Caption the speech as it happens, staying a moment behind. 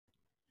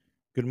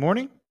Good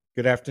morning,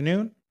 good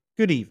afternoon,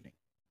 good evening,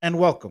 and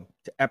welcome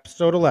to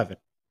episode 11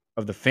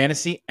 of the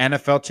Fantasy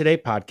NFL Today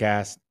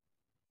podcast.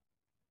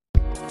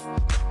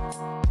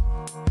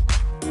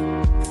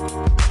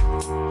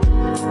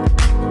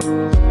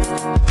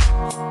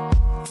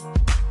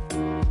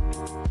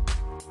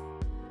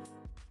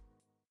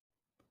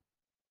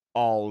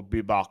 I'll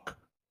be back.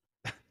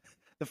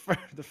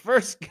 The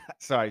first guy,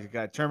 sorry, you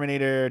got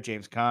Terminator,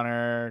 James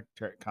Conner.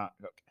 Okay.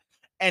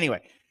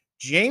 Anyway,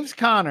 James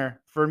Conner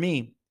for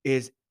me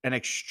is an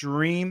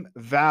extreme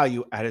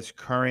value at his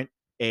current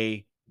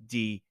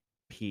ADP.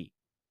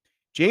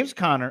 James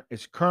Conner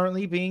is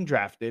currently being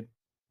drafted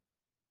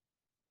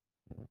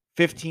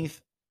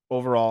 15th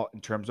overall in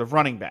terms of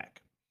running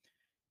back.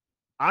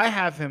 I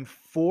have him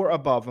 4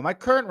 above in my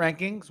current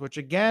rankings, which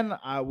again,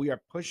 we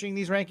are pushing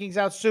these rankings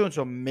out soon.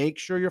 So make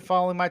sure you're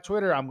following my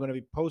Twitter. I'm going to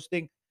be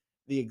posting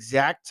the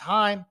exact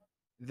time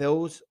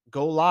those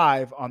go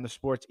live on the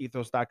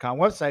sportsethos.com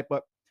website.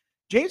 But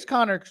James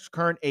Conner's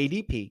current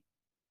ADP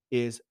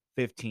is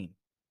 15.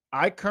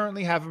 I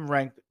currently have him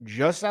ranked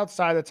just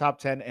outside the top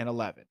 10 and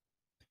 11.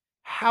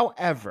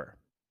 However,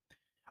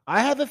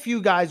 I have a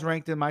few guys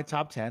ranked in my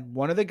top 10.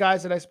 One of the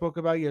guys that I spoke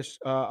about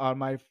on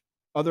my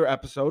other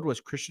episode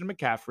was Christian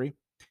McCaffrey.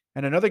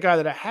 And another guy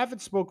that I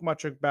haven't spoke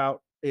much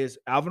about is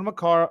Alvin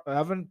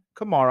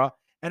Kamara.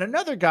 And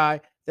another guy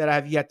that I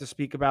have yet to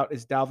speak about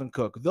is Dalvin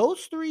Cook.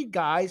 Those three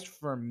guys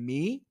for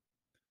me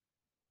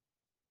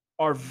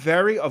are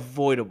very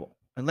avoidable.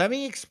 And let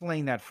me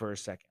explain that for a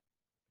second.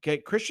 Okay,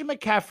 Christian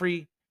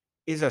McCaffrey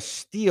is a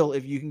steal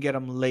if you can get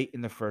him late in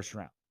the first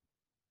round.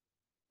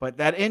 But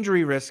that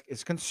injury risk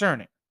is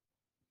concerning.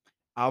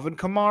 Alvin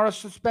Kamara's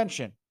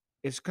suspension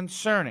is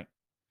concerning.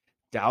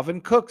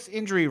 Dalvin Cook's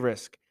injury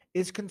risk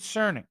is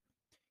concerning.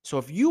 So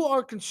if you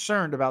are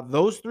concerned about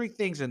those three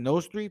things and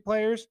those three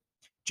players,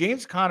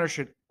 James Conner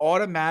should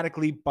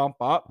automatically bump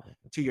up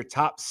to your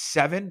top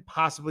 7,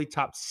 possibly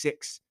top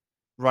 6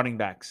 running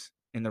backs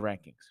in the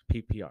rankings,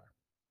 PPR.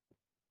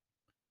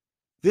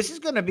 This is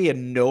going to be a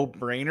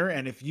no-brainer.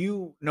 And if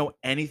you know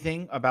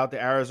anything about the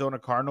Arizona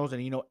Cardinals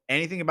and you know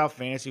anything about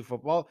fantasy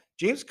football,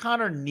 James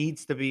Conner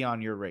needs to be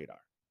on your radar.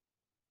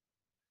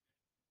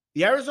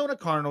 The Arizona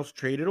Cardinals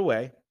traded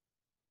away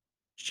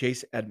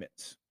Chase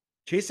Edmonds.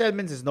 Chase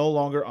Edmonds is no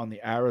longer on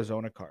the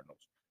Arizona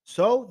Cardinals.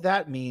 So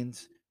that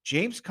means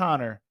James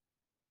Conner,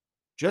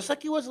 just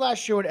like he was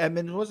last year when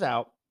Edmonds was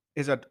out,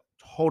 is a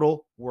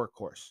total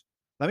workhorse.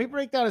 Let me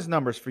break down his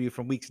numbers for you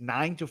from weeks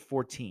 9 to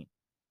 14.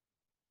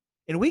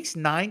 In weeks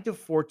 9 to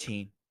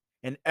 14,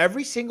 in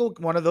every single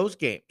one of those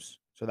games,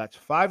 so that's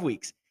 5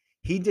 weeks,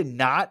 he did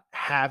not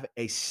have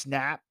a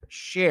snap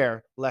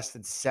share less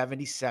than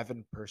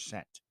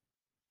 77%.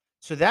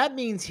 So that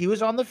means he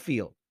was on the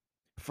field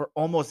for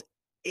almost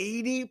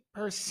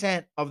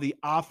 80% of the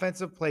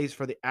offensive plays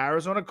for the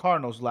Arizona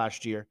Cardinals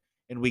last year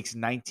in weeks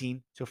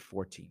 19 to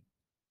 14.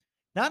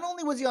 Not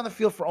only was he on the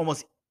field for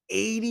almost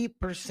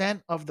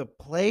 80% of the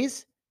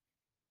plays,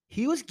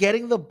 he was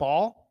getting the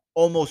ball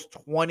almost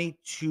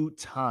 22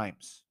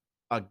 times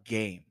a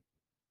game.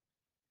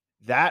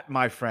 That,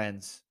 my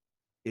friends,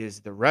 is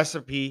the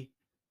recipe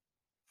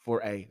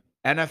for a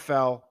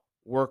NFL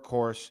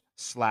workhorse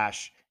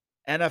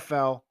 /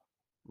 NFL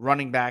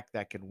running back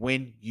that can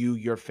win you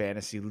your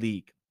fantasy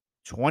league.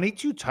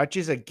 22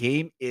 touches a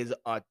game is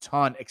a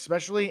ton,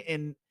 especially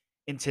in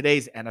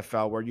today's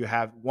NFL where you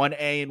have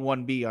 1A and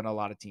 1B on a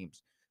lot of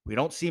teams. We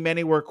don't see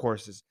many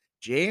workhorses.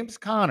 James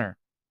Conner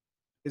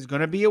is going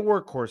to be a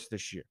workhorse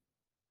this year.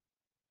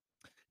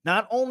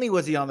 Not only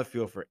was he on the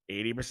field for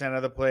 80%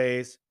 of the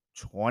plays,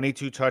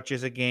 22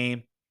 touches a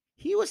game,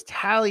 he was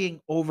tallying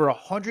over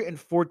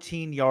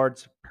 114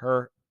 yards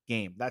per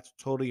game. That's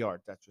total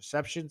yards. That's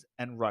receptions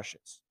and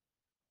rushes.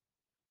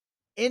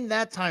 In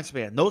that time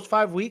span, those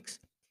 5 weeks,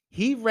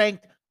 he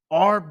ranked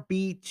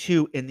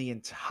RB2 in the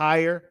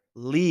entire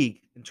league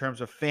in terms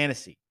of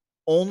fantasy,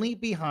 only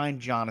behind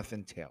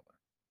Jonathan Taylor.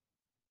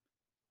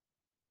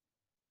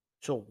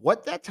 So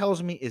what that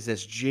tells me is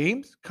this: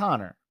 James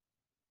Conner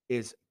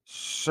is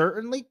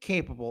certainly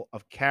capable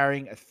of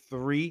carrying a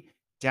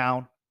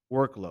 3-down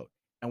workload.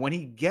 And when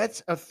he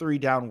gets a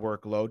 3-down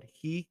workload,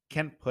 he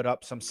can put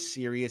up some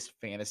serious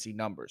fantasy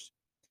numbers.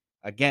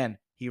 Again,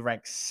 he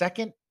ranks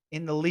second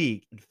in the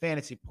league in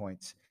fantasy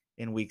points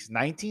in weeks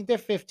 19 to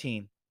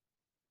 15,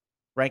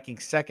 ranking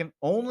second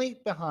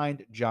only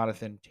behind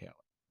Jonathan Taylor.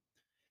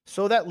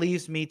 So that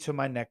leaves me to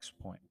my next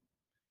point.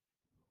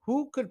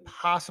 Who could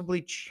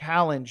possibly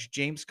challenge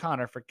James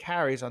Conner for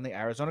carries on the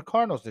Arizona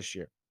Cardinals this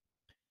year?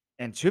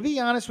 And to be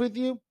honest with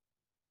you,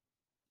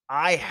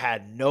 I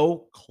had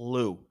no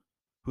clue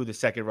who the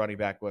second running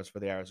back was for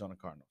the Arizona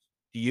Cardinals.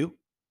 Do you?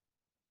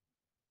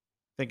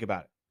 Think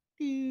about it.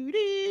 Bing.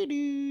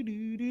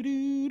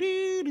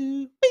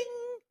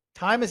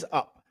 Time is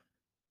up.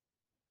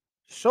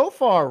 So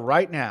far,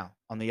 right now,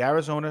 on the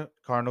Arizona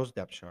Cardinals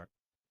depth chart,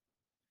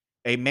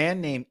 a man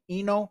named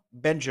Eno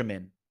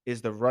Benjamin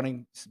is the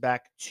running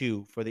back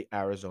 2 for the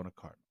Arizona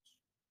Cardinals.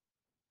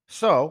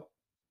 So,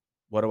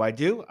 what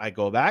do? I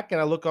go back and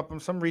I look up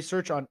some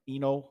research on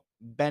Eno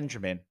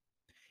Benjamin.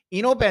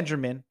 Eno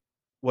Benjamin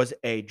was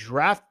a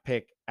draft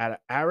pick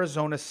at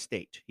Arizona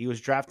State. He was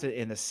drafted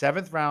in the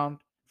 7th round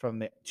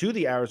to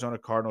the Arizona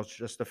Cardinals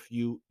just a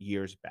few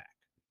years back.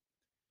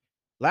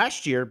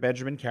 Last year,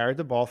 Benjamin carried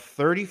the ball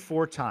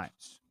 34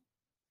 times.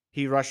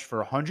 He rushed for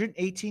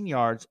 118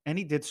 yards and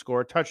he did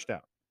score a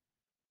touchdown.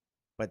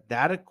 But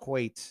that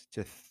equates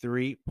to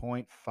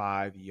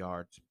 3.5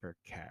 yards per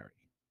carry.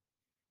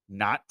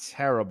 Not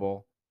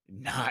terrible,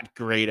 not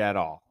great at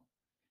all.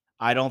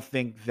 I don't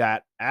think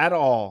that at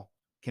all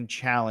can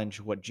challenge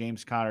what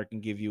James Conner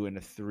can give you in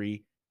a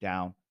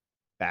 3-down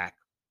back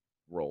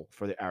role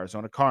for the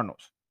Arizona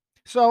Cardinals.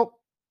 So,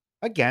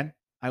 again,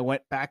 I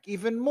went back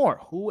even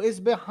more. Who is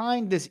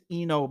behind this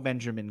Eno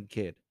Benjamin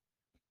kid?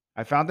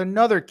 I found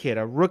another kid,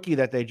 a rookie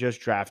that they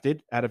just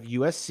drafted out of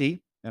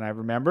USC. And I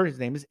remember his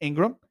name is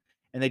Ingram.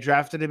 And they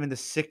drafted him in the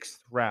 6th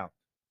round.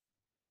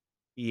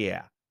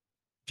 Yeah.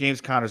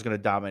 James Conner is going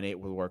to dominate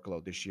with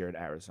workload this year at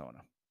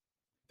Arizona.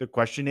 The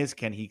question is,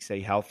 can he stay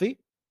healthy?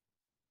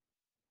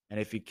 And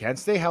if he can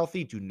stay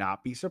healthy, do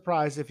not be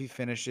surprised if he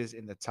finishes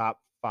in the top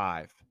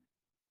 5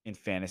 in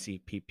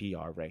fantasy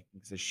PPR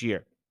rankings this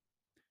year.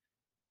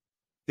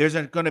 There's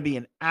going to be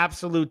an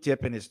absolute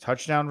dip in his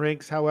touchdown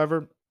ranks,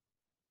 however.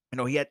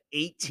 He had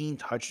 18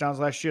 touchdowns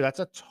last year.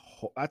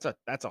 That's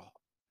a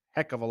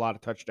heck of a lot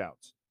of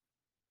touchdowns.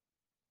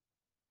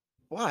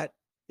 But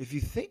if you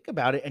think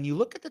about it and you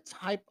look at the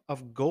type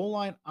of goal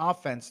line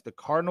offense the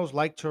Cardinals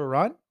like to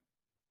run,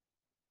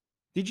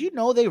 did you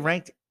know they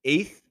ranked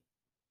 8th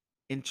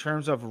in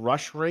terms of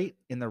rush rate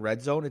in the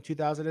red zone in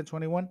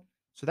 2021?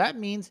 So that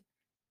means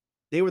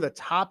they were the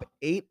top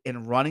 8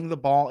 in running the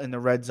ball in the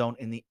red zone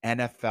in the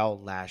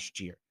NFL last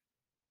year.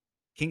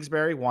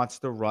 Kingsbury wants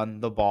to run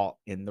the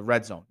ball in the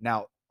red zone.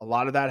 Now, a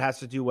lot of that has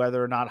to do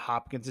whether or not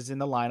Hopkins is in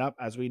the lineup.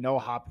 As we know,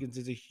 Hopkins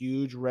is a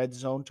huge red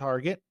zone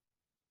target.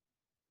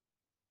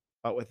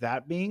 But with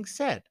that being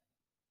said,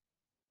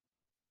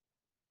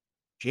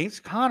 James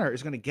Conner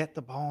is going to get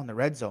the ball in the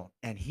red zone,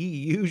 and he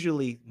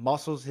usually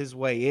muscles his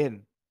way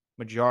in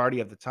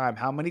majority of the time.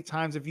 How many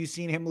times have you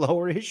seen him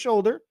lower his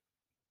shoulder,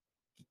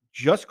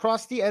 just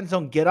cross the end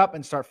zone, get up,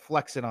 and start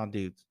flexing on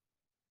dudes?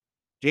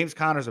 James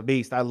Conner's a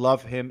beast. I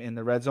love him in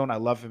the red zone. I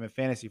love him in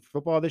fantasy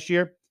football this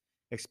year,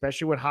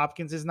 especially when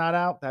Hopkins is not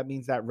out. That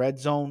means that red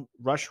zone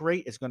rush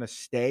rate is going to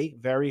stay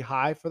very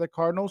high for the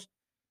Cardinals.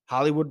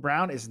 Hollywood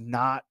Brown is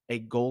not a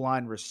goal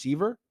line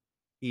receiver.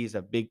 He's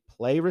a big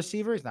play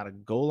receiver. He's not a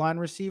goal line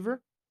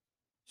receiver.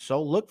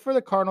 So look for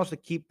the Cardinals to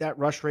keep that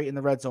rush rate in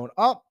the red zone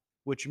up,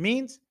 which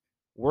means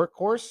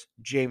workhorse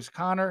James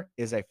Conner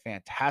is a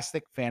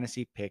fantastic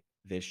fantasy pick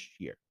this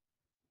year.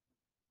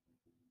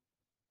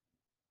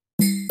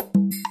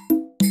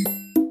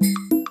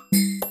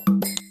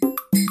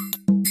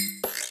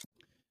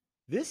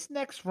 This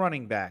next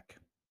running back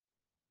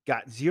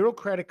got 0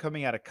 credit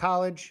coming out of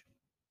college,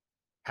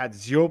 had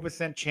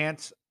 0%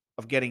 chance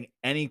of getting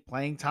any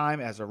playing time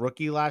as a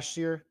rookie last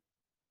year,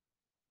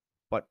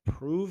 but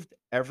proved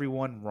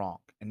everyone wrong.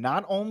 And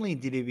not only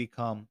did he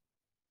become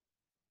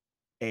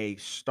a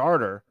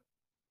starter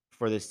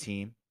for this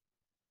team,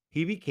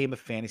 he became a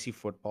fantasy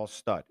football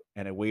stud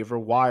and a waiver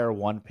wire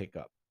 1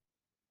 pickup.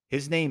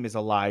 His name is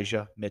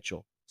Elijah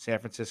Mitchell, San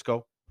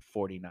Francisco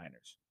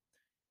 49ers.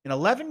 In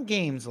 11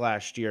 games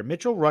last year,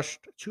 Mitchell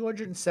rushed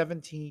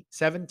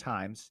 277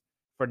 times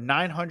for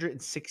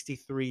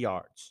 963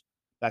 yards.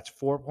 That's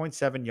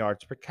 4.7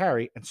 yards per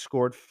carry and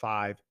scored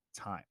 5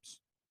 times.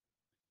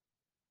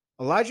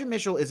 Elijah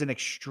Mitchell is an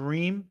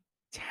extreme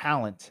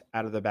talent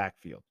out of the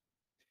backfield.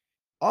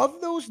 Of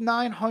those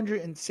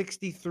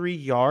 963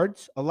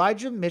 yards,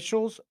 Elijah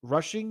Mitchell's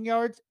rushing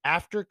yards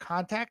after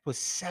contact was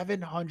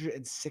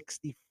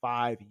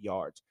 765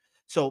 yards.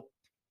 So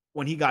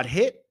when he got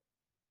hit,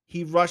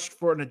 he rushed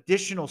for an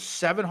additional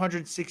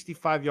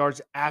 765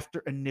 yards after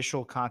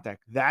initial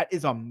contact. That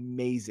is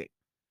amazing.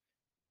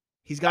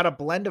 He's got a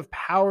blend of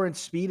power and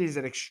speed. He's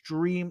an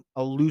extreme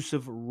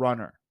elusive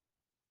runner.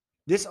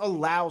 This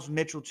allows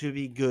Mitchell to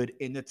be good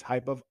in the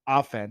type of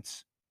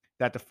offense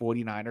that the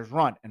 49ers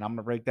run. And I'm going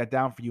to break that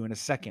down for you in a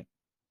second.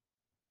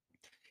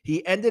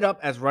 He ended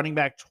up as running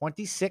back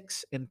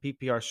 26 in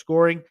PPR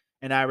scoring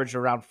and averaged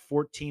around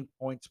 14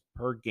 points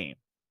per game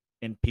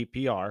in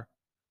PPR.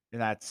 And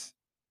that's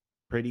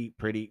pretty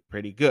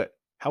good.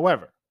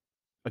 However,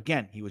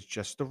 again, he was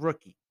just a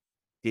rookie.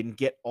 Didn't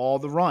get all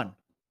the run.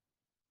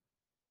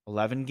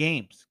 11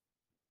 games.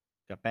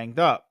 Got banged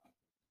up.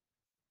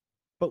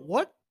 But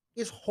what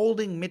is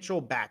holding Mitchell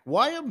back?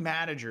 Why are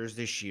managers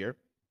this year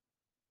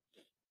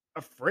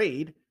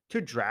afraid to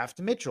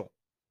draft Mitchell?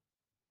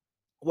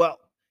 Well,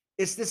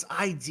 it's this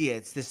idea.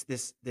 It's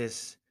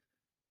this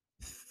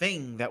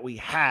thing that we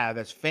have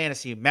as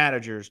fantasy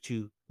managers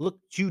to look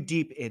too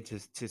deep into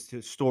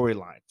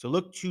storyline, to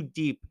look too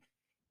deep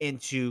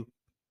into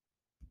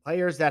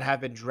players that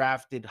have been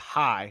drafted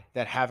high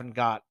that haven't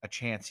got a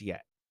chance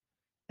yet.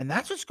 And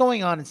that's what's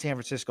going on in San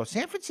Francisco.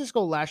 San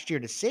Francisco last year,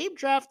 the same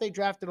draft they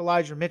drafted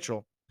Elijah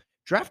Mitchell,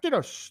 drafted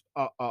a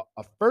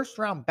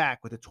first-round back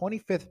with a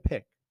 25th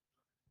pick,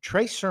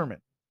 Trey Sermon.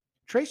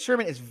 Trey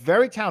Sermon is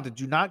very talented.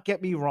 Do not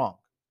get me wrong.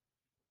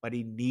 but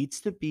he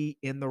needs to be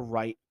in the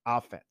right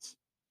offense.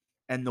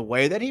 And the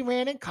way that he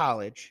ran in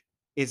college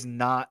is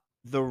not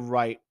the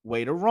right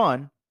way to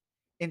run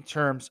in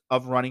terms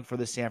of running for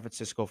the San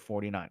Francisco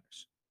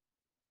 49ers.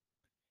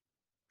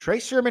 Trey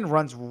Sermon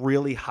runs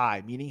really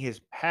high, meaning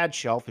his pad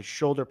shelf, his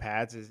shoulder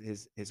pads,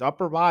 his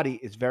upper body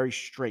is very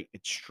straight.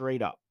 It's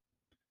straight up.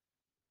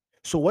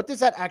 So what does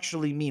that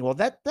actually mean? Well,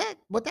 that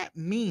what that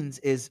means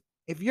is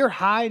if you're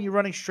high and you're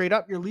running straight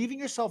up, you're leaving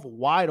yourself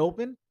wide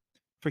open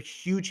for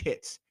huge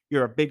hits.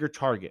 You're a bigger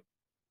target.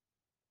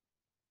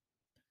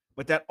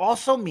 But that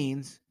also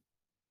means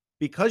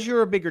because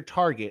you're a bigger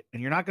target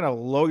and you're not going to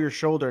lower your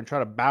shoulder and try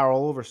to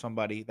barrel over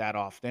somebody that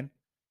often,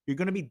 you're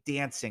going to be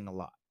dancing a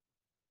lot.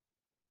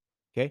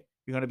 Okay?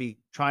 You're going to be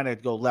trying to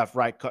go left,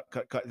 right,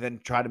 cut, then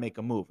try to make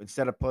a move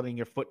instead of putting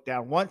your foot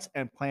down once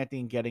and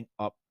planting and getting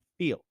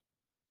upfield.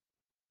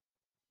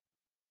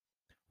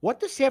 What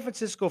the San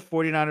Francisco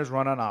 49ers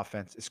run on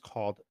offense is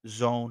called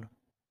zone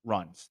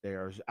runs.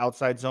 They're an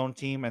outside zone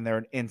team and they're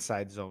an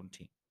inside zone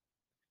team.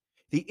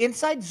 The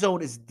inside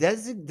zone is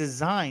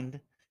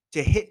designed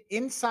to hit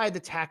inside the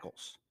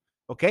tackles.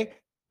 Okay?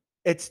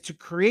 It's to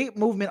create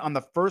movement on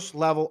the first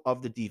level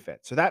of the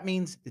defense. So that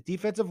means the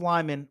defensive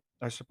linemen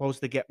are supposed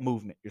to get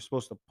movement. You're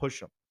supposed to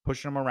push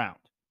them around.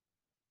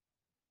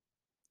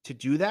 To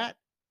do that,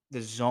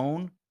 the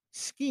zone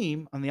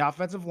scheme on the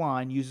offensive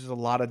line uses a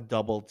lot of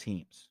double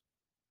teams.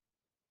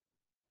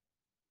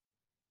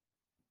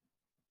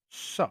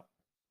 So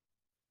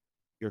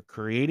you're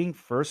creating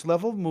first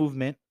level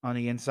movement on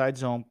the inside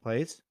zone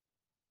plays,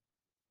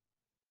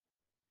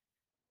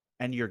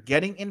 and you're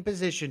getting in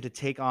position to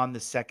take on the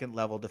second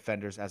level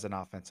defenders as an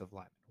offensive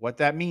lineman. What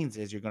that means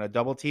is you're going to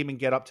double team and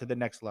get up to the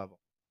next level.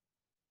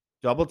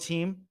 Double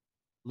team,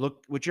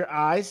 look with your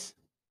eyes,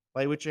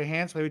 play with your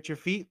hands, play with your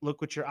feet, look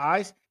with your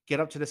eyes, get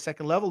up to the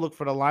second level, look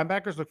for the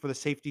linebackers, look for the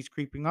safeties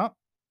creeping up.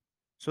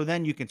 So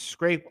then you can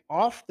scrape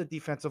off the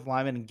defensive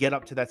lineman and get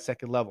up to that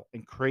second level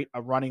and create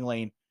a running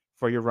lane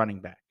for your running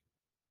back.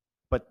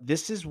 But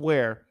this is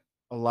where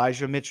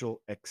Elijah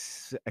Mitchell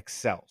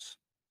excels.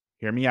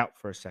 Hear me out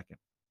for a second.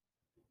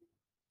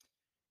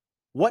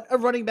 What a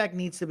running back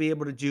needs to be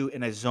able to do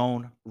in a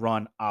zone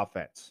run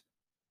offense.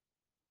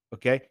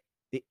 Okay.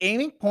 The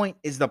aiming point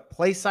is the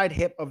play side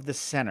hip of the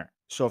center.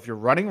 So if you're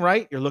running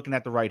right, you're looking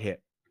at the right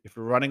hip. If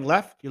you're running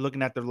left, you're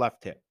looking at the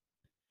left hip.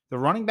 The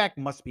running back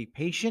must be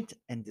patient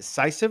and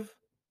decisive.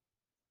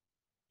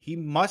 He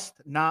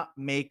must not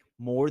make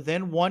more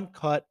than one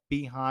cut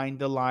behind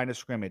the line of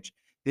scrimmage.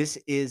 This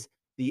is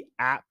the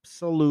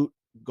absolute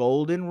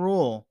golden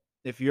rule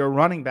if you're a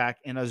running back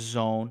in a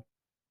zone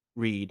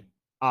read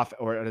off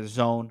or a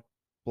zone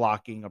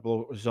blocking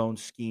or zone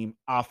scheme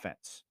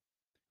offense.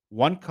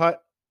 One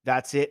cut,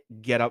 that's it,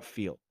 get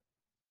upfield.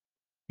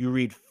 You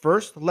read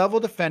first level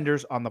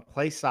defenders on the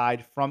play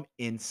side from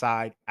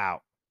inside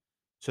out.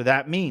 So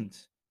that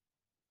means,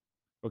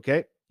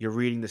 okay, you're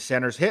reading the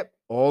center's hip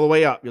all the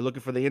way up. You're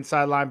looking for the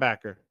inside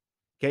linebacker.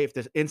 Okay, if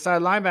the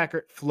inside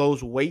linebacker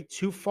flows way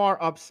too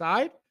far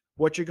upside,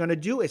 what you're going to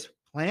do is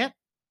plant,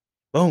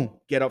 boom,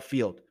 get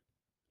upfield.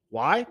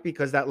 Why?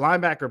 Because that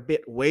linebacker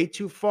bit way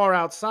too far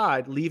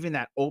outside, leaving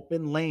that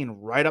open lane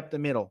right up the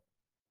middle,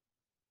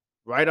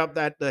 right up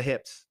the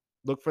hips.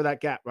 Look for that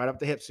gap right up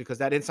the hips because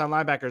that inside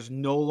linebacker is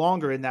no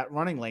longer in that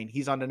running lane.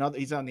 He's on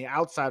the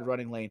outside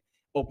running lane,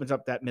 opens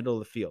up that middle of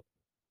the field.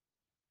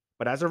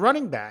 But as a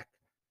running back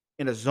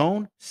in a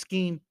zone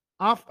scheme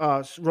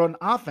run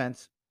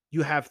offense,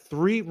 you have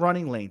three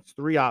running lanes,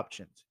 three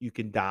options. You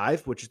can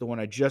dive, which is the one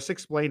I just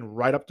explained,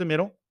 right up the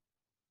middle.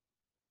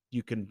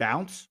 You can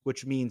bounce,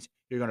 which means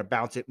you're going to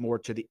bounce it more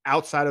to the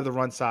outside of the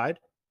run side.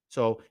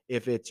 So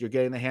if you're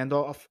getting the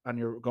handoff and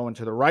you're going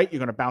to the right, you're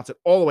going to bounce it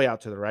all the way out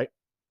to the right.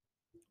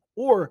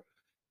 Or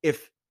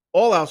if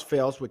all else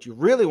fails, what you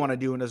really want to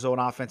do in a zone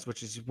offense,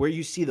 which is where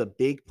you see the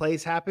big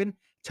plays happen.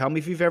 Tell me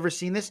if you've ever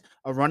seen this.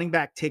 A running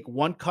back take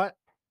one cut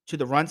to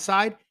the run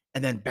side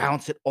and then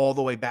bounce it all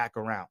the way back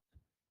around.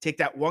 Take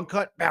that one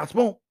cut, bounce,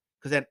 boom.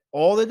 Because then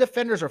all the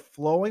defenders are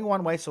flowing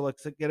one way. So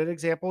let's get an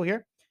example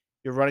here.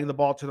 You're running the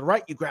ball to the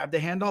right. You grab the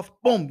handoff.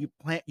 Boom. You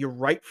plant your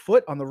right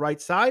foot on the right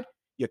side.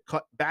 You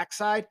cut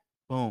backside.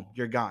 Boom.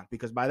 You're gone.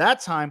 Because by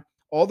that time,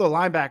 all the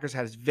linebackers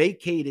has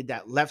vacated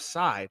that left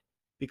side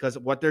because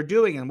what they're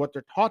doing and what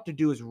they're taught to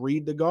do is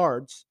read the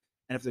guards.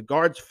 And if the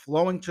guard's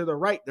flowing to the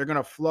right, they're going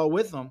to flow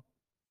with them.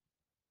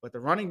 But the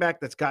running back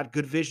that's got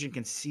good vision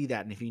can see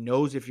that. And if he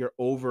knows if you're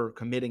over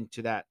committing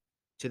to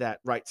that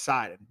right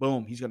side, and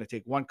boom, he's going to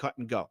take one cut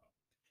and go.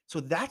 So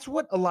that's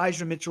what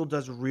Elijah Mitchell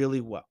does really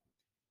well.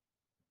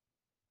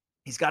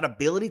 He's got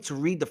ability to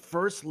read the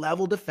first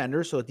level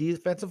defender, so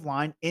defensive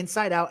line,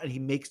 inside out, and he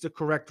makes the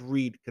correct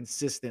read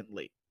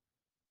consistently.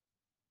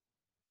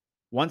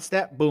 One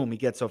step, boom, he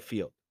gets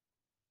upfield.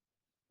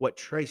 What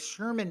Trey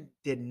Sermon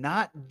did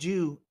not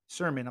do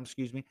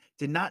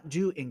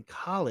in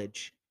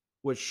college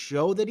was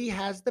show that he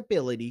has the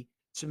ability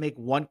to make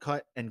one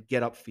cut and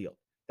get upfield.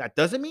 That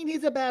doesn't mean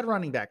he's a bad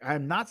running back.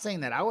 I'm not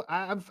saying that.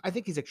 I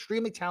think he's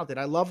extremely talented.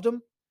 I loved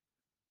him.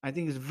 I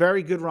think he's a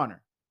very good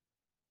runner.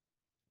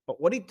 But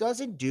what he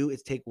doesn't do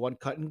is take one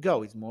cut and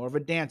go. He's more of a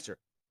dancer.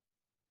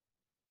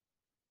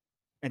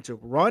 And to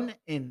run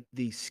in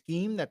the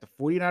scheme that the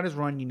 49ers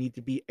run, you need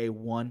to be a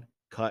one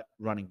cut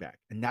running back.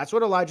 And that's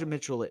what Elijah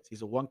Mitchell is.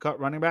 He's a one cut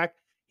running back.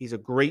 He's a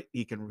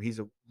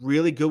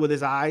really good with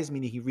his eyes,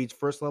 meaning he reads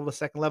first level,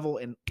 second level,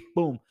 and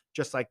boom,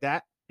 just like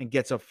that, and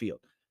gets upfield.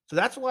 So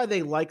that's why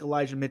they like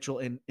Elijah Mitchell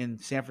in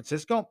San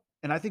Francisco.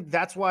 And I think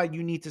that's why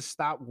you need to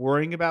stop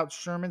worrying about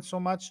Sherman so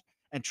much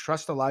and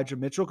trust Elijah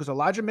Mitchell, because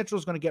Elijah Mitchell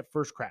is going to get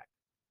first crack.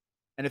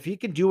 And if he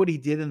can do what he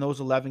did in those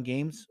 11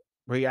 games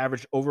where he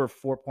averaged over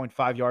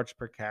 4.5 yards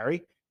per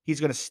carry, he's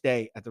going to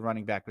stay at the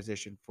running back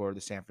position for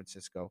the San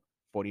Francisco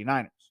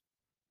 49ers.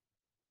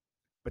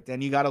 But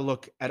then you got to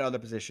look at other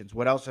positions.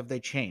 What else have they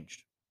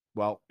changed?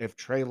 Well, if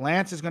Trey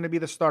Lance is going to be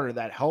the starter,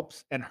 that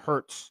helps and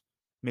hurts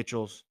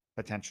Mitchell's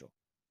potential.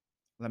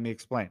 Let me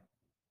explain.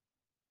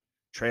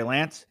 Trey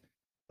Lance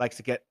likes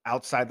to get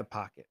outside the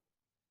pocket.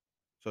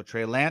 So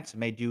Trey Lance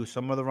may do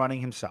some of the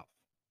running himself.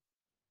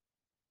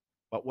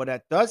 But what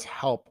that does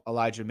help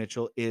Elijah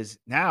Mitchell is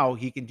now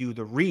he can do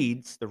the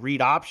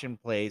read option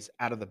plays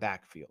out of the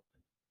backfield.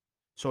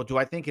 So do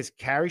I think his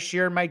carry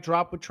share might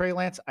drop with Trey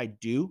Lance? I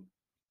do.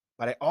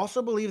 But I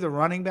also believe the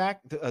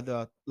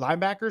the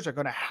linebackers are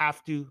going to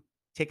have to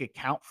take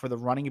account for the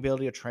running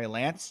ability of Trey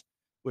Lance,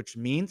 which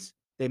means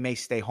they may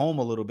stay home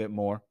a little bit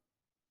more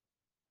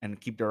and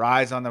keep their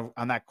eyes on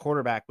that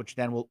quarterback, which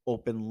then will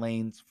open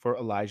lanes for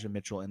Elijah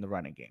Mitchell in the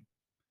running game.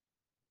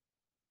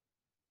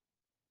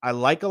 I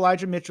like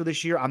Elijah Mitchell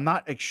this year. I'm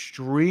not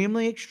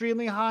extremely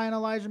high on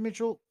Elijah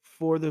Mitchell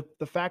for the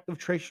fact of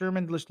Trey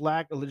Sherman just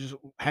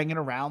hanging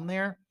around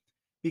there,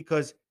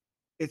 because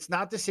it's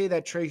not to say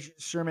that Trey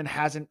Sherman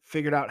hasn't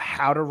figured out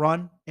how to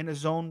run in a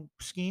zone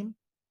scheme,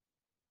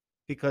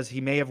 because he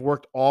may have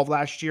worked all of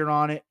last year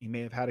on it. He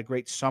may have had a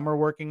great summer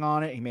working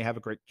on it. He may have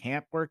a great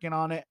camp working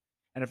on it.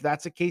 And if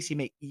that's the case, he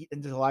may eat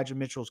into Elijah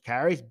Mitchell's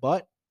carries.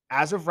 But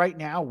as of right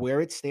now,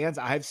 where it stands,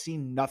 I have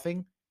seen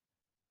nothing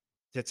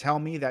to tell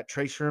me that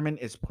Trey Sherman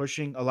is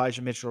pushing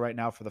Elijah Mitchell right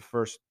now for the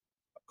first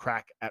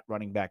crack at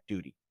running back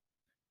duty.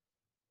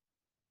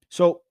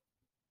 So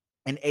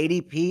in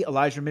ADP,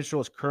 Elijah Mitchell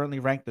is currently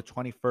ranked the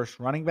 21st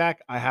running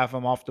back. I have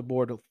him off the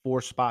board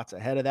 4 spots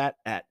ahead of that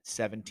at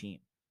 17.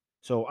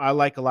 So I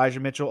like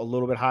Elijah Mitchell a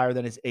little bit higher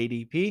than his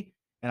ADP,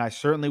 and I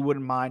certainly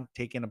wouldn't mind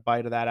taking a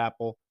bite of that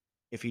apple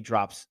if he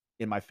drops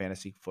in my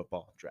fantasy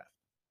football draft.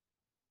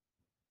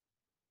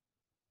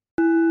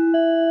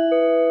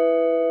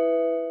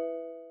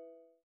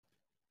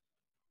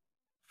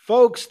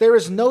 Folks, there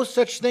is no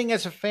such thing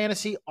as a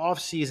fantasy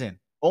offseason,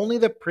 only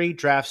the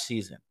pre-draft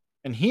season.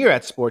 And here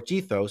at Sports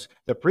Ethos,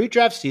 the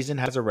pre-draft season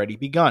has already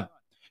begun.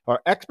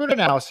 Our expert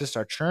analysts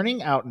are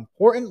churning out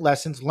important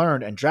lessons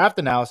learned and draft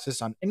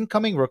analysis on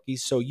incoming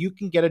rookies so you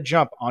can get a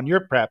jump on your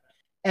prep,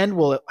 and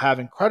will have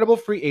incredible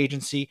free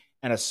agency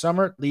and a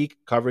summer league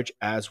coverage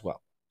as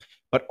well.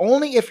 But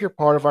only if you're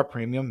part of our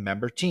premium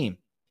member team.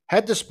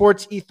 Head to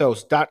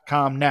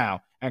sportsethos.com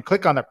now and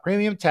click on the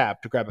premium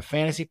tab to grab a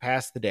fantasy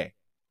pass today.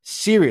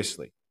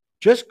 Seriously,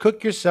 just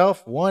cook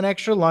yourself one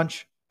extra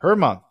lunch per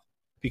month,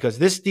 because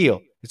this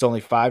deal is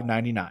only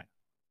 $5.99.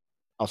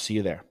 I'll see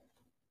you there.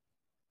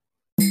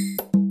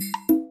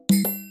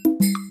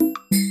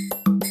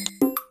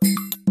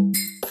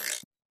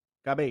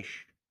 Gabesh.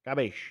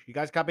 You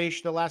guys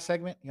gabesh the last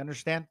segment? You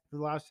understand the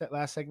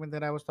last segment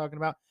that I was talking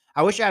about?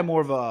 I wish I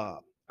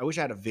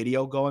had a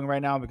video going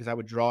right now, because I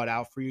would draw it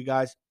out for you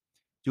guys.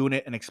 Doing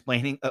it and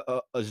explaining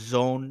a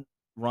zone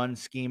run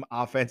scheme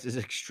offense is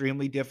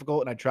extremely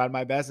difficult, and I tried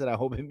my best, and I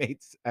hope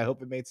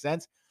it made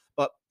sense.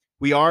 But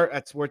we are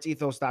at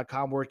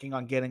sportsethos.com working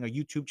on getting a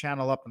YouTube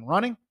channel up and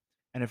running.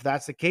 And if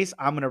that's the case,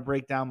 I'm going to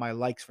break down my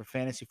likes for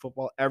fantasy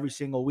football every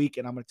single week,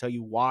 and I'm going to tell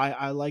you why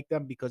I like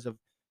them, because of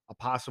a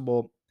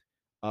possible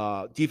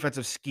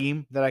defensive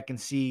scheme that I can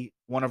see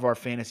one of our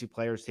fantasy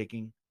players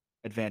taking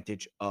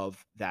advantage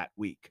of that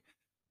week.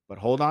 But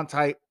hold on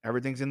tight.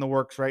 Everything's in the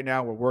works right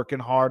now. We're working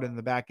hard in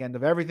the back end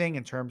of everything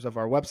in terms of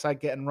our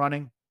website getting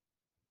running,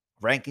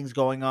 rankings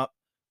going up,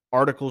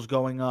 articles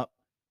going up,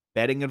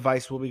 betting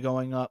advice will be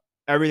going up.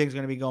 Everything's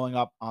going to be going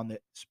up on the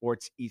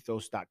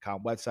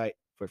sportsethos.com website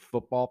for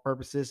football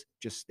purposes.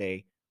 Just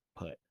stay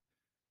put.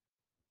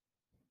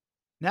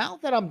 Now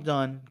that I'm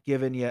done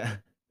giving you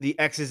the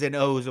X's and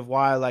O's of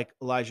why I like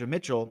Elijah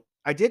Mitchell,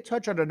 I did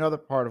touch on another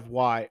part of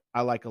why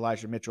I like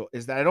Elijah Mitchell,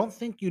 is that I don't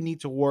think you need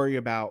to worry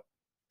about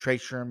Trey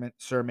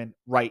Sermon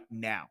right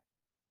now.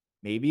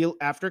 Maybe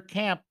after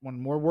camp, when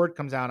more word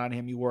comes out on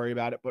him, you worry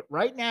about it. But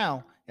right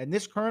now, in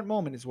this current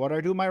moment, is what I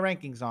do my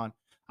rankings on.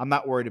 I'm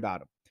not worried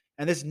about him.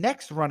 And this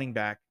next running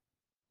back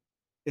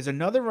is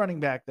another running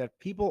back that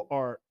people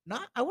are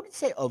not, I wouldn't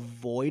say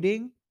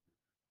avoiding,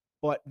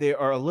 but they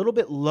are a little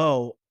bit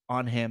low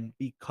on him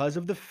because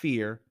of the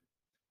fear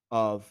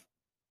of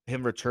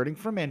him returning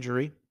from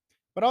injury,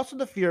 but also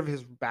the fear of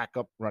his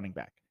backup running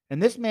back.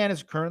 And this man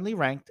is currently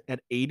ranked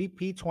at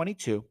ADP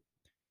 22,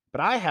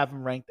 but I have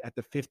him ranked at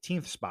the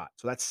 15th spot.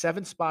 So that's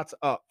 7 spots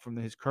up from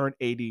his current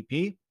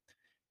ADP.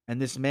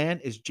 And this man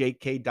is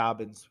J.K.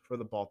 Dobbins for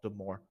the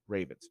Baltimore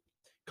Ravens.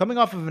 Coming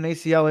off of an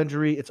ACL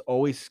injury, it's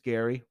always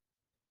scary.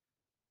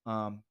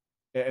 Um,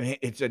 and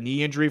it's a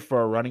knee injury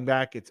for a running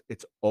back.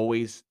 It's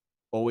always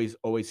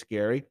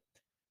scary.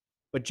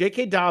 But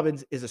J.K.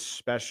 Dobbins is a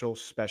special,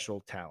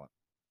 special talent.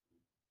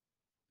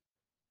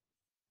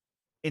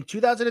 In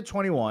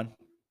 2021,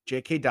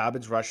 J.K.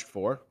 Dobbins rushed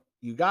for,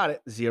 you got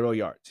it, 0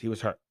 yards. He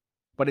was hurt.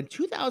 But in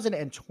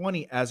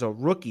 2020, as a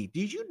rookie,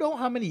 did you know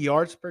how many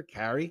yards per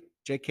carry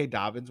J.K.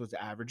 Dobbins was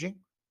averaging?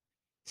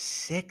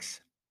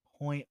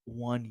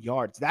 6.1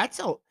 yards.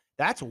 That's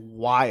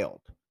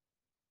wild.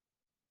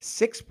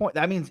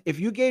 That means if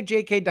you gave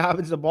J.K.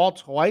 Dobbins the ball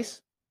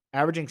twice,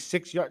 averaging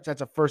 6 yards,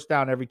 that's a first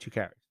down every 2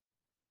 carries.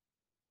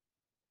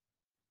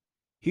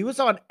 He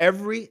was on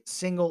every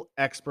single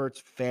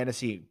expert's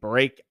fantasy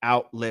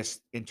breakout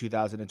list in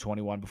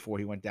 2021 before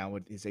he went down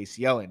with his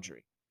ACL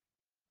injury.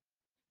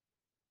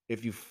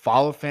 If you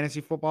followed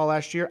fantasy football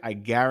last year, I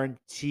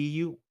guarantee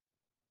you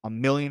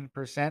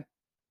 1,000,000%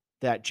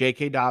 that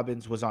J.K.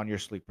 Dobbins was on your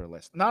sleeper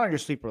list. Not on your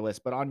sleeper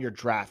list, but on your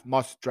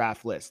must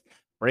draft list.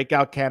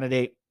 Breakout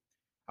candidate.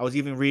 I was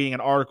even reading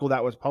an article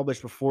that was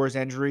published before his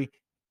injury,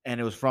 and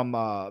it was from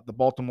the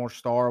Baltimore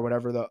Star, or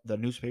whatever the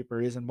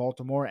newspaper is in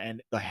Baltimore.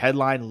 And the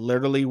headline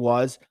literally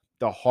was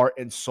the heart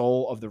and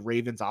soul of the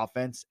Ravens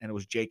offense, and it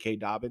was J.K.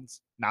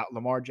 Dobbins, not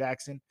Lamar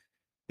Jackson.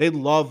 They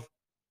loved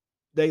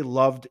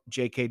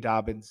J.K.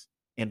 Dobbins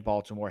in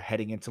Baltimore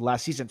heading into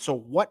last season. So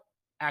what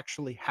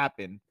actually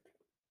happened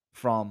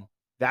from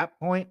that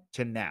point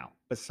to now,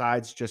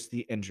 besides just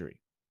the injury?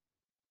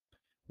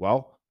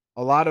 Well,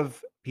 a lot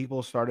of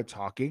people started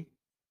talking.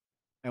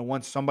 And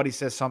once somebody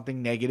says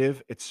something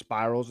negative, it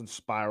spirals and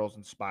spirals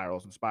and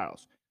spirals and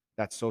spirals.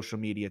 That's social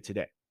media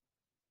today.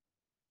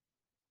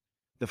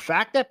 The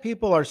fact that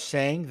people are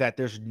saying that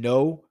there's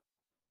no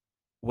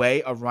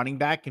way a running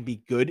back can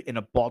be good in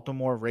a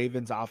Baltimore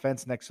Ravens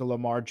offense next to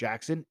Lamar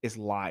Jackson is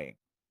lying.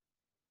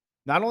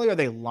 Not only are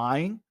they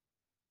lying,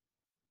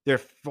 they're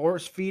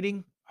force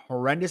feeding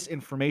horrendous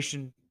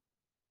information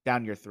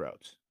down your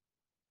throats.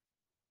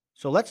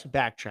 So let's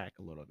backtrack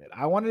a little bit.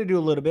 I wanted to do a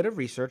little bit of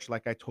research,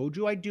 like I told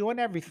you I do on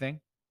everything.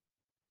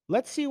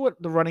 Let's see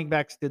what the running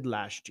backs did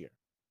last year.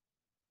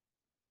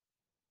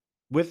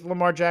 With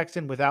Lamar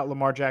Jackson, without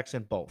Lamar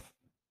Jackson, both.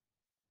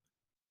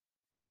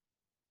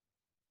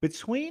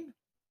 Between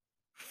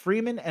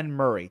Freeman and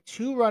Murray,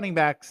 two running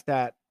backs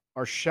that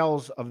are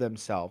shells of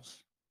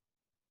themselves,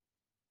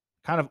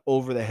 kind of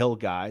over the hill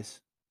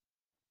guys,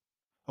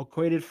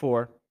 equated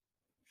for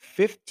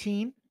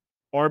 15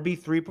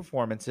 RB3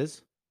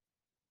 performances.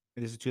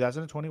 This is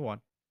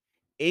 2021.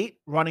 8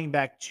 running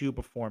back 2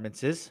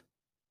 performances.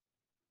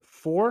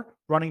 4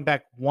 running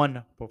back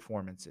 1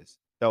 performances.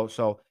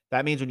 So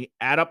that means when you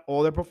add up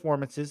all their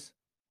performances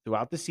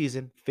throughout the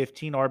season,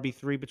 15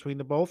 RB3 between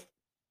the both,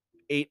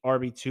 8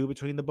 RB2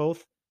 between the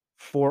both,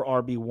 4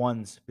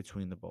 RB1s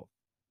between the both.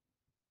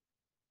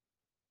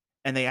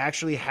 And they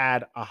actually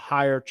had a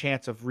higher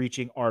chance of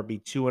reaching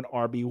RB2 and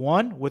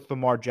RB1 with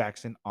Lamar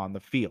Jackson on the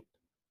field.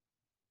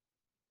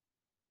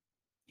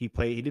 He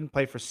didn't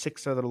play for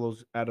 6 out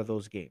of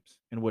those games,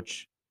 in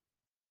which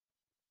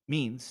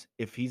means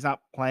if he's not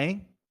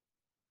playing,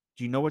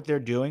 do you know what they're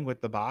doing with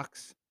the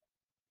box?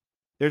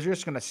 They're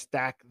just going to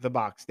stack the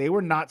box. They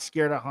were not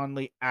scared of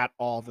Hundley at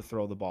all to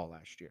throw the ball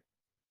last year.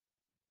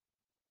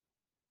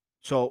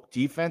 So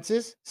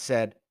defenses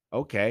said,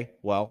 okay,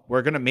 well,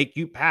 we're going to make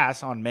you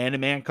pass on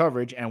man-to-man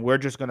coverage, and we're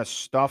just going to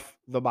stuff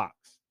the box.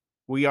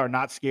 We are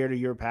not scared of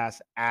your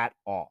pass at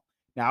all.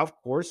 Now, of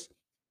course,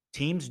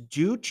 teams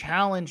do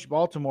challenge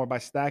Baltimore by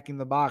stacking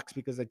the box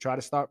because they try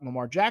to stop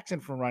Lamar Jackson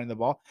from running the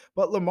ball.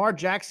 But Lamar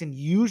Jackson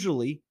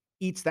usually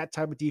eats that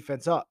type of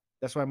defense up.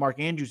 That's why Mark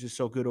Andrews is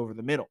so good over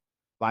the middle.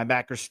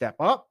 Linebackers step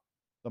up.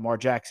 Lamar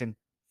Jackson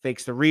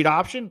fakes the read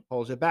option,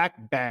 pulls it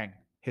back, bang,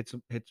 hits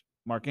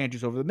Mark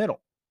Andrews over the middle.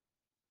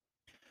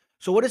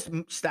 So what does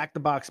stack the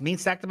box mean?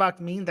 Stack the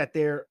box mean that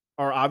there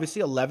are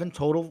obviously 11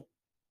 total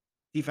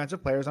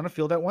defensive players on a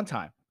field at one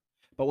time.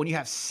 But when you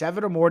have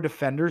 7 or more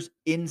defenders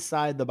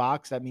inside the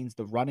box, that means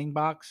the running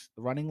box,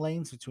 the running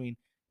lanes between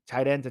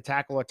tight end to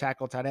tackle or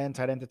tackle tight end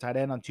to tight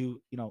end on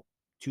two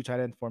tight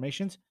end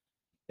formations.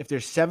 If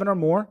there's 7 or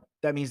more,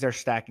 that means they're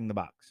stacking the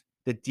box.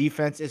 The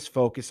defense is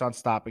focused on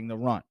stopping the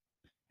run.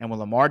 And when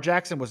Lamar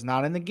Jackson was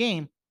not in the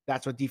game,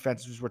 that's what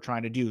defenses were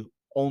trying to do,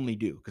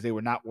 because they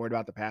were not worried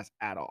about the pass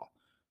at all.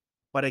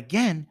 But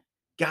again,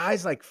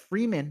 guys like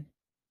Freeman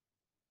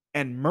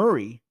and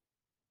Murray,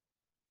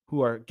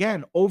 who are,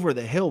 again, over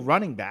the hill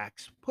running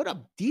backs, put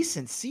up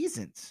decent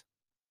seasons.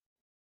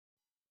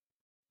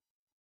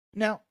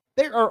 Now,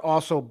 there are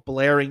also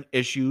blaring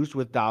issues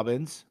with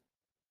Dobbins,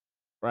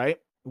 right?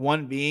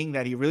 One being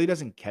that he really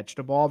doesn't catch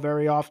the ball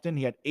very often.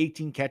 He had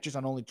 18 catches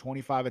on only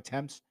 25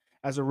 attempts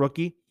as a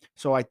rookie.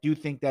 So I do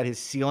think that his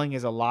ceiling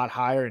is a lot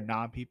higher in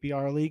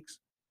non-PPR leagues.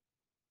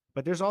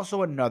 But there's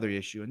also another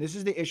issue, and this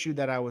is the issue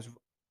that I was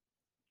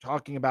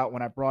talking about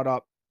when I brought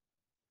up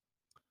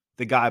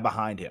the guy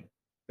behind him,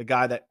 the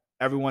guy that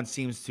everyone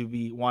seems to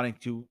be wanting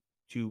to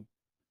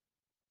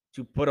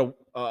put a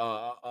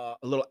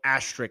little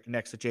asterisk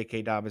next to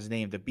J.K. Dobbins'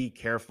 name, the be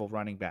careful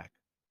running back.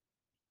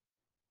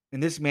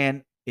 And this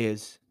man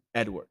is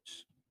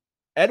Edwards.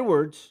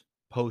 Edwards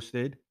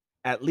posted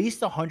at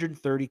least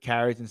 130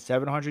 carries and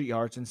 700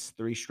 yards in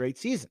 3 straight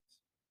seasons.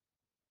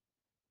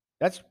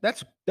 That's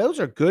those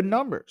are good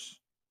numbers.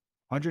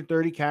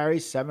 130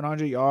 carries,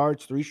 700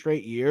 yards, 3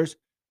 straight years.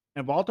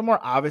 And Baltimore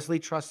obviously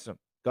trusts him.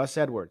 Gus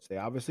Edwards, they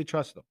obviously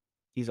trust him.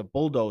 He's a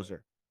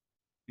bulldozer.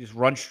 He just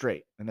runs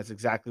straight. And that's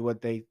exactly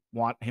what they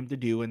want him to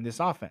do in this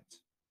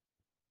offense.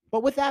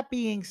 But with that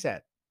being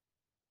said,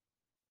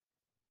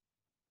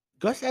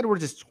 Gus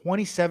Edwards is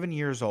 27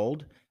 years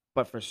old,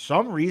 but for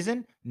some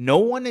reason, no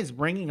one is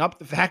bringing up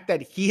the fact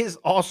that he is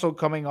also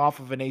coming off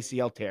of an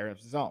ACL tear of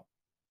his own.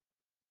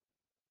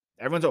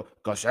 Everyone's, oh,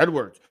 Gus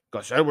Edwards.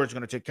 Gus Edwards is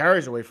going to take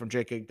carries away from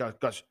J.K.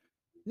 Gus.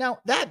 Now,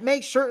 that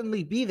may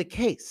certainly be the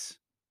case.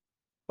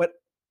 But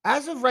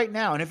as of right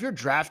now, and if you're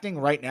drafting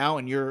right now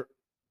in your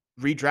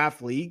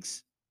redraft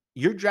leagues,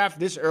 your draft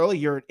this early,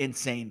 you're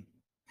insane.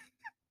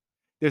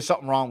 There's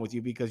something wrong with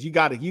you because you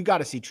got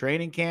to see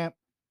training camp.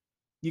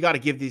 You got to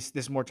give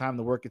this more time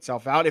to work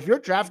itself out. If you're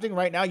drafting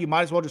right now, you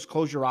might as well just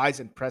close your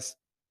eyes and press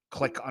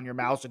click on your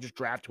mouse and just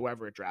draft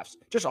whoever it drafts.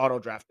 Just auto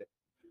draft it.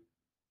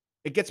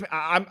 It gets me.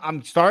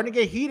 I'm starting to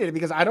get heated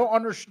because I don't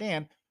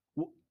understand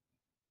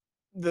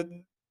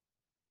the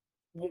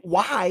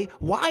why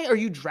are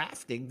you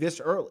drafting this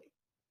early?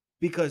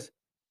 Because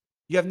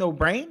you have no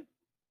brain?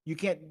 You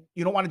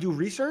don't want to do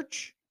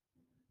research?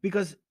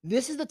 Because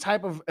this is the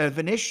type of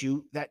an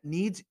issue that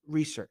needs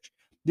research.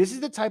 This is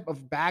the type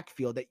of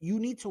backfield that you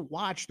need to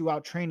watch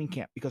throughout training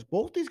camp because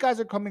both these guys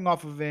are coming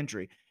off of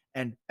injury.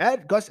 And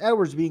Gus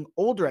Edwards being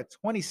older at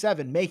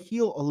 27 may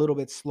heal a little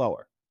bit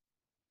slower.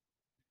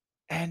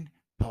 And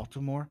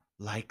Baltimore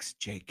likes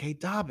J.K.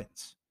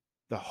 Dobbins,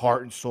 the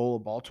heart and soul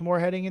of Baltimore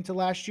heading into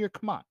last year.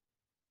 Come on.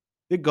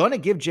 They're going to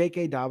give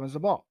J.K. Dobbins the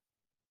ball.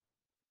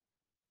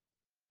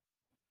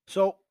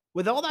 So,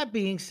 with all that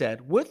being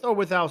said, with or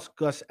without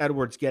Gus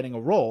Edwards getting a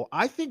role,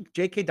 I think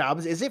J.K.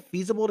 Dobbins, is it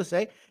feasible to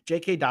say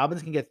J.K.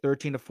 Dobbins can get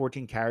 13 to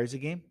 14 carries a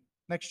game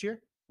next year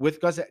with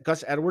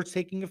Gus Edwards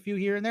taking a few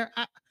here and there?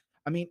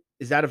 I mean,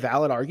 is that a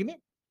valid argument?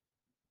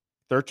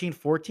 13,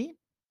 14?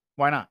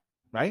 Why not?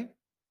 Right?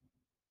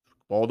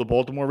 All the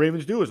Baltimore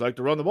Ravens do is like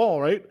to run the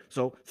ball, right?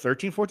 So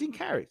 13, 14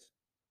 carries.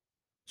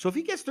 So if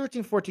he gets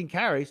 13, 14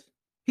 carries,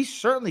 he's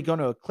certainly going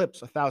to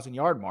eclipse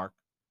 1,000-yard mark.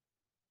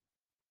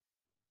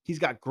 He's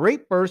got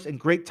great burst and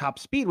great top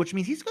speed, which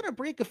means he's going to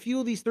break a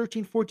few of these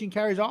 13, 14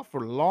 carries off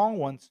for long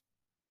ones.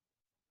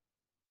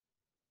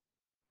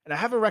 And I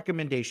have a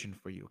recommendation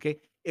for you, okay?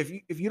 If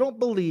you don't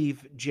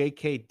believe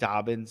J.K.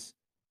 Dobbins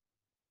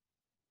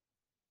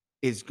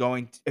is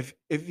going to,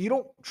 if you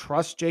don't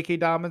trust J.K.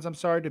 Dobbins, I'm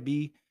sorry, to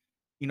be,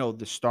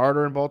 the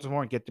starter in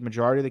Baltimore and get the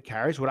majority of the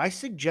carries, what I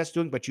suggest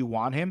doing, but you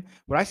want him,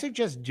 what I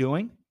suggest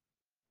doing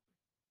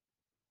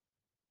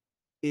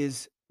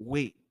is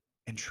wait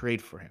and trade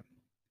for him.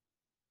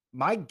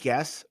 My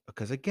guess,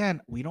 because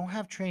again, we don't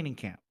have training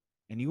camp,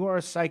 and you are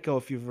a psycho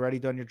if you've already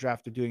done your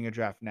draft or doing your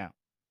draft now.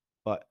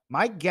 But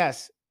my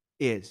guess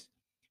is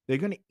they're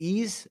going to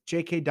ease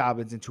J.K.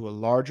 Dobbins into a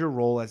larger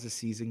role as the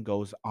season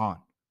goes on.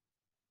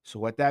 So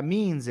what that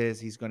means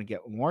is he's going to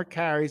get more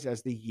carries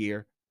as the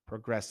year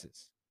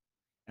progresses.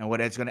 And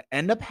what is going to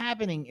end up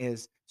happening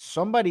is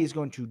somebody is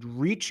going to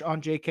reach on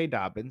J.K.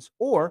 Dobbins,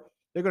 or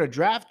they're going to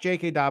draft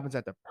J.K. Dobbins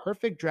at the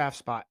perfect draft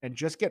spot and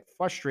just get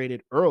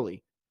frustrated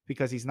early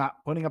because he's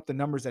not putting up the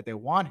numbers that they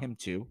want him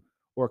to,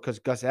 or because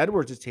Gus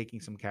Edwards is taking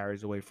some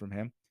carries away from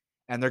him,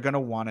 and they're going to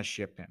want to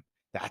ship him.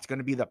 That's going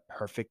to be the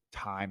perfect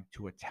time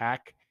to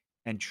attack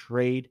and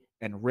trade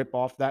and rip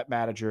off that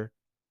manager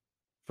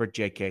for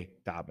J.K.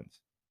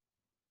 Dobbins.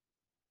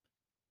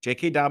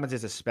 J.K. Dobbins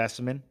is a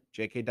specimen.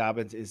 J.K.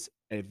 Dobbins is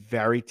a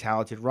very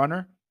talented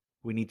runner.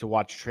 We need to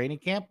watch training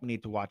camp. We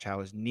need to watch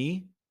how his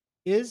knee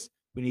is.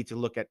 We need to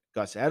look at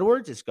Gus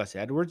Edwards. Is Gus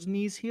Edwards'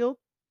 knees healed?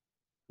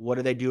 What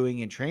are they doing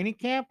in training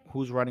camp?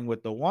 Who's running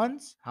with the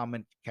ones? How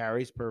many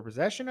carries per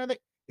possession are they?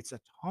 It's a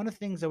ton of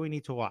things that we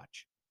need to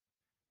watch.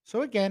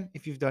 So again,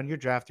 if you've done your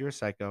draft, you're a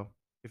psycho.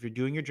 If you're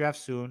doing your draft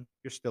soon,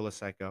 you're still a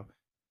psycho.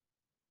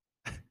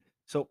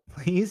 So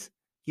please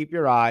keep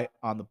your eye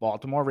on the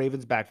Baltimore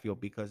Ravens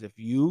backfield, because if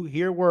you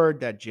hear word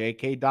that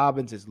J.K.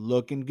 Dobbins is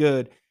looking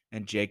good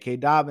and J.K.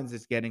 Dobbins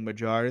is getting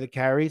majority of the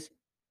carries,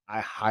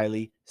 I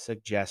highly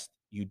suggest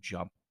you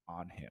jump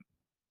on him.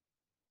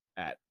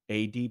 At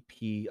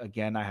ADP,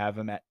 again, I have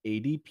him at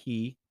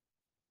ADP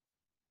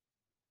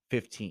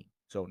 15.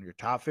 So in your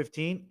top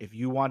 15, if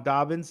you want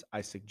Dobbins,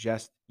 I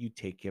suggest you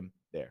take him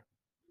there.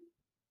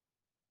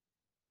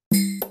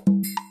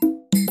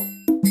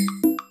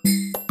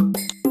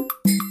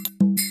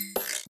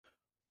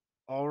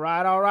 All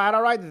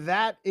right.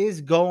 That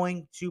is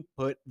going to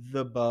put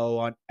the bow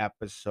on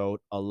episode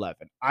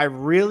 11. I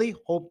really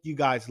hope you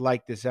guys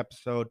liked this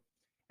episode.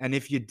 And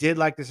if you did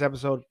like this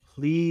episode,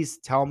 please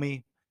tell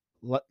me.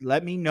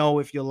 Let me know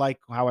if you like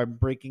how I'm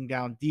breaking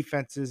down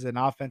defenses and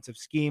offensive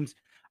schemes.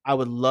 I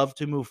would love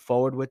to move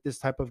forward with this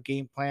type of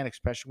game plan,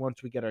 especially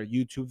once we get our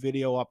YouTube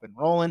video up and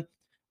rolling.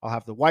 I'll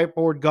have the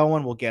whiteboard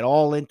going. We'll get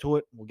all into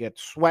it. We'll get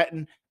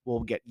sweating.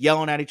 We'll get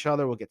yelling at each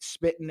other. We'll get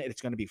spitting.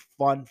 It's going to be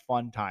fun,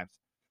 fun times.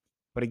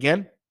 But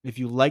again, if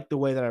you like the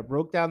way that I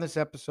broke down this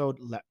episode,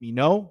 let me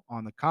know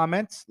on the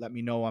comments. Let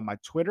me know on my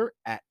Twitter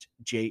at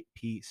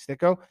JP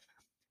Sticko.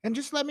 And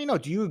just let me know,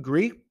 do you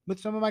agree with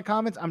some of my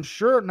comments? I'm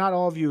sure not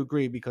all of you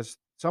agree because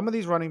some of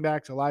these running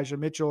backs, Elijah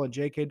Mitchell and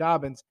J.K.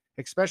 Dobbins,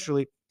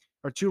 especially,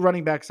 are two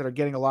running backs that are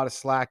getting a lot of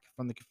slack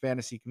from the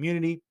fantasy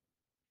community.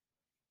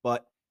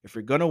 But if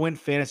you're going to win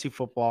fantasy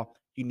football,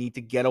 you need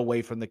to get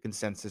away from the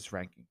consensus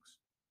rankings.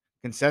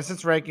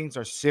 Consensus rankings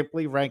are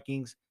simply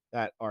rankings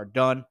that are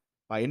done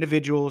by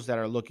individuals that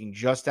are looking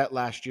just at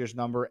last year's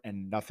number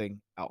and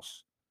nothing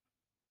else.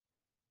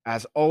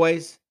 As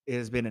always, it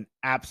has been an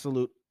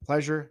absolute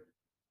pleasure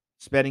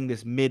spending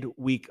this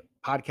midweek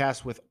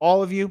podcast with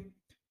all of you.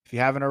 If you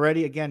haven't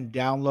already, again,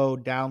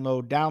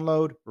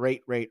 download,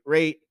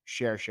 rate,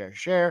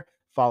 share.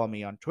 Follow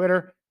me on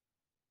Twitter,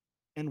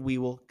 and we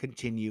will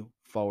continue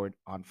forward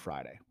on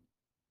Friday.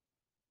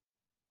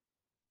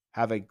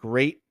 Have a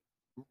great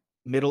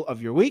middle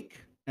of your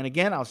week. And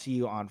again, I'll see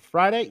you on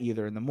Friday,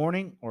 either in the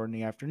morning or in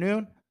the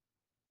afternoon.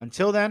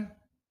 Until then,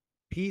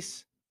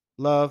 peace,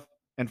 love,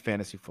 and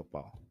fantasy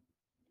football.